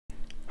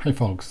Hi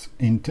folks,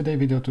 in today's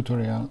video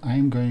tutorial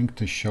I'm going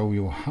to show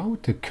you how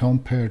to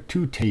compare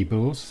two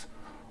tables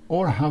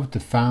or how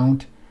to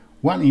find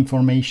one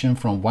information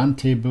from one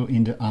table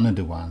in the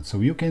another one.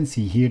 So you can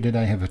see here that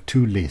I have a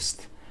two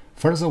list.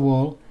 First of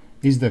all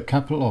is the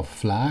couple of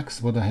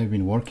flags what I have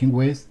been working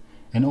with,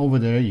 and over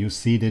there you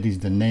see that is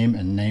the name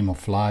and name of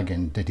flag,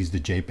 and that is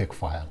the JPEG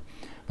file.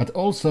 But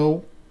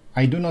also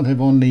I do not have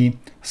only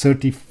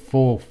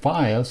 34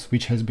 files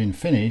which has been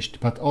finished,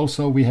 but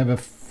also we have a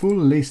full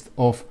list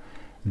of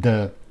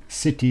the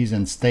cities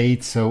and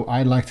states. So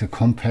I like to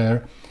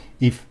compare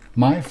if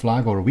my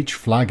flag or which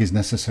flag is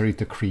necessary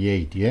to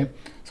create.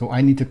 So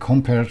I need to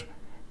compare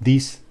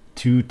these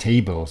two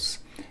tables,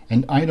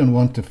 and I don't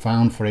want to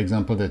find, for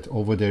example, that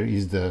over there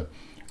is the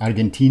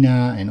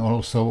Argentina and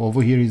also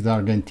over here is the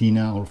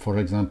Argentina, or for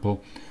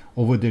example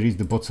over there is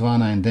the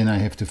Botswana, and then I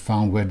have to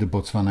find where the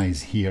Botswana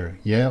is here.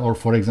 Or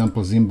for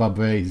example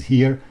Zimbabwe is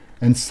here,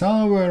 and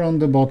somewhere on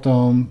the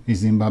bottom is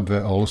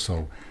Zimbabwe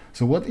also.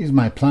 So what is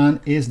my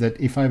plan is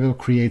that if I will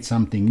create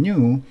something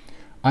new,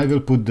 I will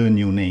put the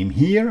new name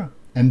here,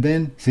 and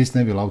then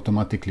system will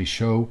automatically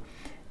show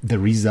the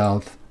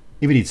result,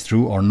 if it is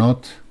true or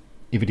not,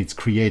 if it is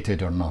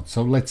created or not.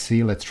 So let's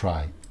see, let's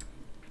try.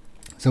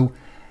 So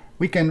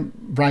we can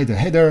write a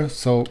header,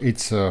 so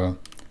it's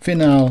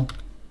final,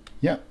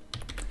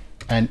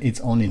 and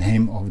it's only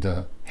name of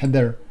the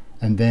header,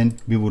 and then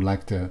we would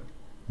like to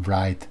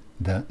write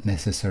the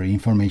necessary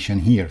information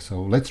here.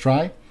 So let's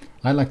try.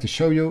 I like to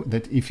show you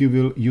that if you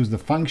will use the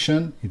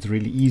function, it's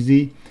really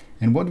easy.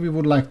 And what we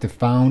would like to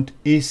find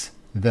is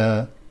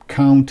the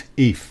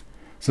COUNTIF.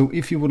 So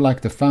if you would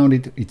like to find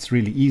it, it's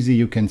really easy.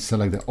 You can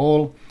select the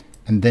all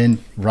and then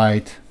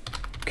write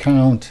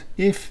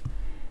COUNTIF.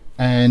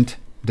 And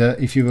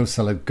if you will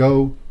select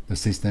go, the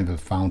system will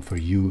find for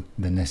you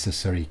the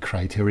necessary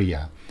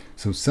criteria.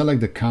 So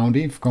select the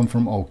COUNTIF, come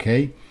from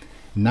OK.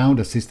 Now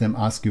the system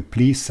asks you,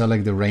 please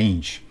select the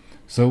range.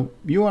 So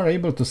you are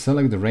able to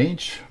select the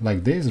range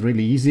like this,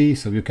 really easy.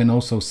 So you can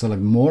also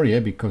select more,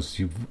 because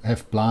you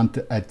have planned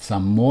to add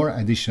some more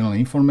additional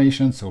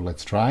information. So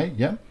let's try,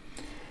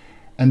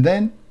 And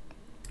then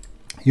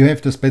you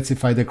have to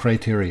specify the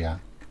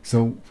criteria.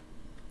 So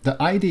the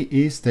idea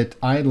is that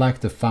I'd like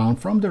to find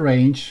from the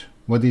range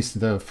what is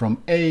the from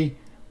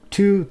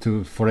A2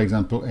 to, for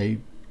example,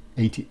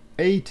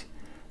 A88,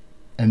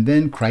 and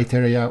then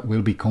criteria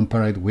will be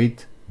compared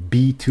with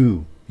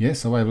B2.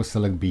 So I will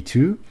select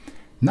B2.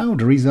 Now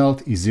the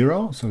result is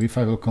 0, so if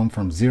I will come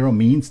from 0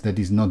 means that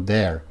is not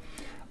there.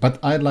 But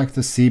I'd like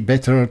to see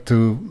better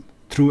to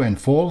true and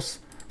false.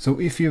 So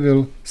if you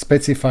will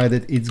specify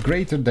that it's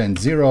greater than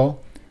 0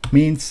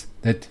 means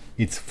that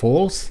it's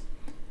false,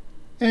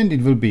 and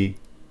it will be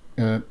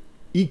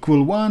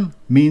equal 1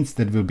 means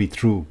that will be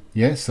true.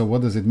 So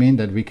what does it mean?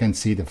 That we can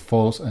see the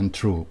false and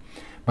true.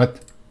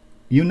 But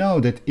you know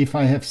that if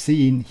I have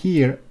seen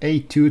here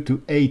A2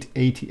 to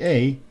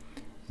 888,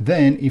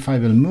 then if I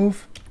will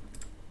move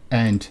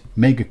and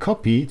make a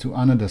copy to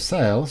another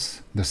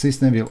cells, the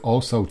system will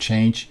also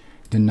change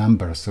the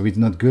number. So it's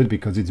not good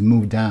because it's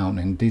moved down,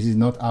 and this is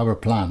not our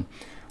plan.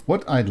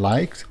 What I'd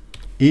like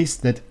is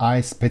that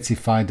I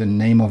specify the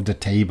name of the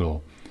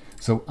table.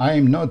 So I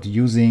am not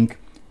using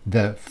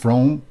the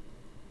from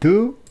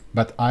to,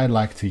 but I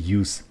like to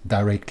use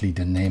directly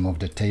the name of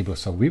the table.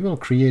 So we will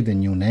create a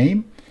new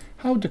name.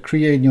 How to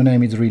create new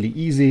name is really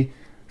easy.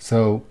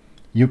 So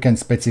you can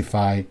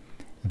specify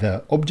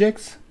the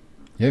objects.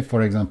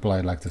 For example,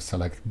 I'd like to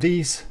select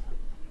these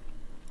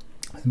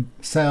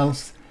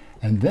cells,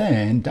 and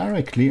then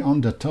directly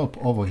on the top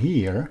over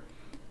here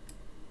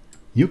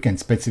you can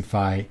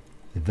specify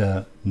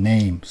the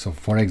name. So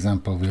for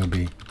example will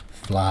be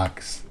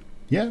flags.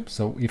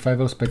 So if I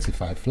will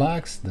specify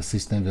flags, the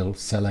system will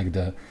select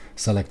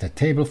a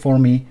table for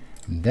me,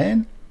 and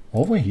then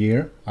over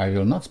here I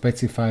will not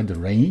specify the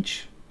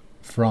range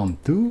from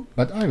to,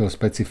 but I will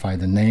specify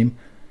the name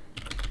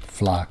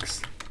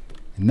flags.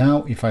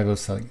 Now if I will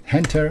select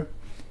enter,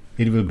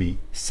 it will be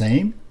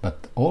same,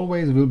 but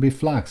always will be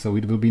flag, so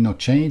it will be no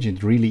change.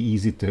 It's really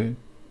easy to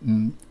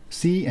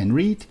see and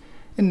read.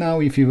 And now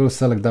if you will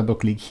select double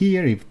click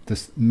here, if the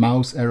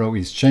mouse arrow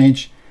is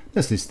changed,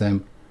 the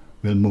system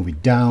will move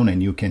it down,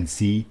 and you can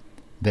see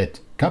that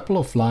couple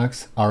of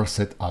flags are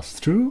set as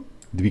true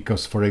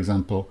because, for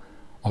example,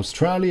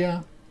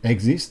 Australia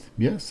exists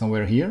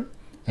somewhere here,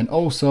 and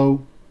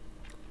also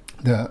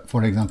the,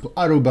 for example,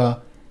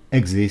 Aruba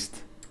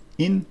exists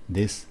in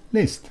this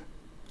list.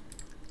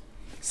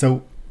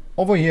 So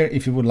over here,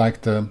 if you would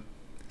like to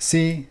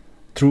see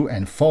true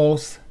and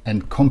false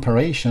and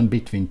comparison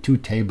between two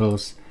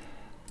tables,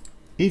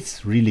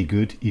 it's really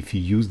good if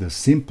you use the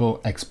simple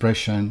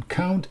expression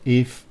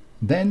COUNTIF,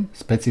 then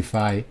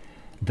specify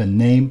the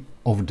name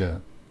of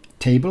the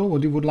table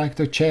what you would like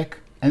to check,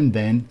 and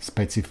then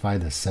specify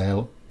the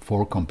cell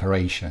for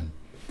comparison,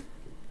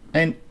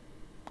 and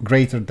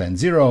greater than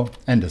 0,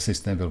 and the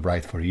system will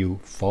write for you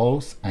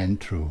false and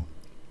true.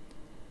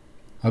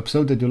 Hope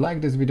so that you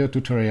like this video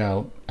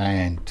tutorial,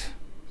 and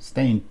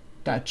stay in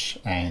touch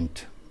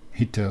and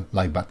hit the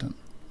like button.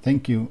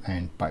 Thank you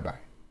and bye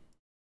bye.